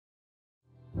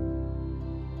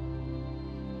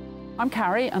I'm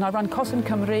Carrie and I run Cosyn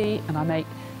Cymru and I make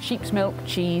sheep's milk,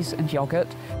 cheese and yoghurt.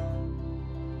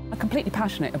 I'm completely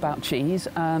passionate about cheese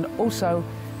and also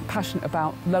passionate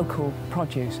about local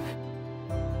produce.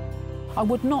 I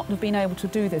would not have been able to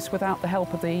do this without the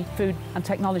help of the Food and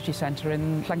Technology Centre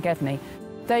in Egni.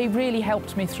 They really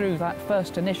helped me through that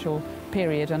first initial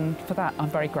period, and for that I'm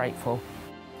very grateful.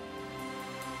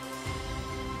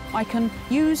 I can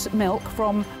use milk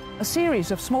from a series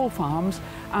of small farms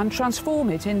and transform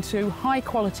it into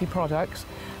high-quality products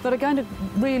that are going to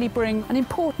really bring an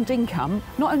important income,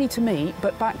 not only to me,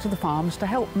 but back to the farms to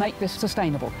help make this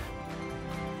sustainable.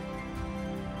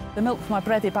 The milk from my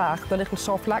wedi'i, the little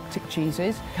soft lactic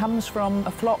cheeses, comes from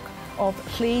a flock of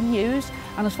clean ewes,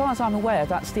 and as far as I'm aware,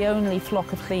 that's the only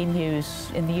flock of clean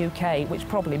ewes in the UK, which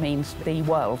probably means the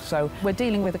world. So we're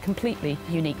dealing with a completely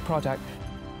unique product.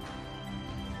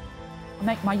 I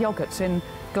make my yoghurts in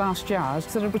glass jars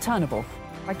that are returnable.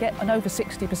 I get an over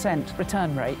 60%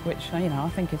 return rate, which, I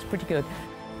think is pretty good.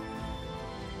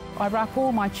 I wrap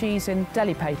all my cheese in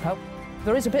deli paper.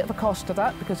 There is a bit of a cost to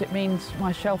that because it means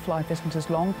my shelf life isn't as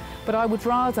long, but I would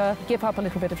rather give up a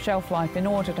little bit of shelf life in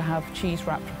order to have cheese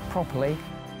wrapped properly.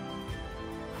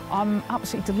 I'm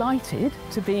absolutely delighted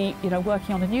to be,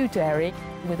 working on a new dairy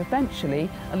with eventually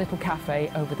a little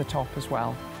cafe over the top as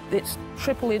well. It's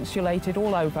triple insulated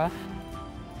all over.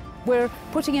 We're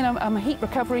putting in a heat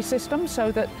recovery system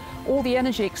so that all the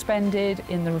energy expended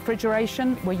in the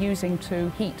refrigeration we're using to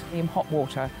heat in hot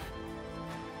water.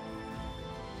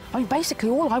 Basically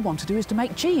all I want to do is to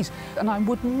make cheese, and I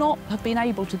would not have been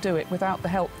able to do it without the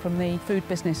help from the Food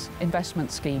Business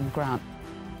Investment Scheme grant.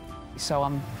 So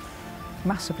I'm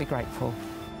massively grateful.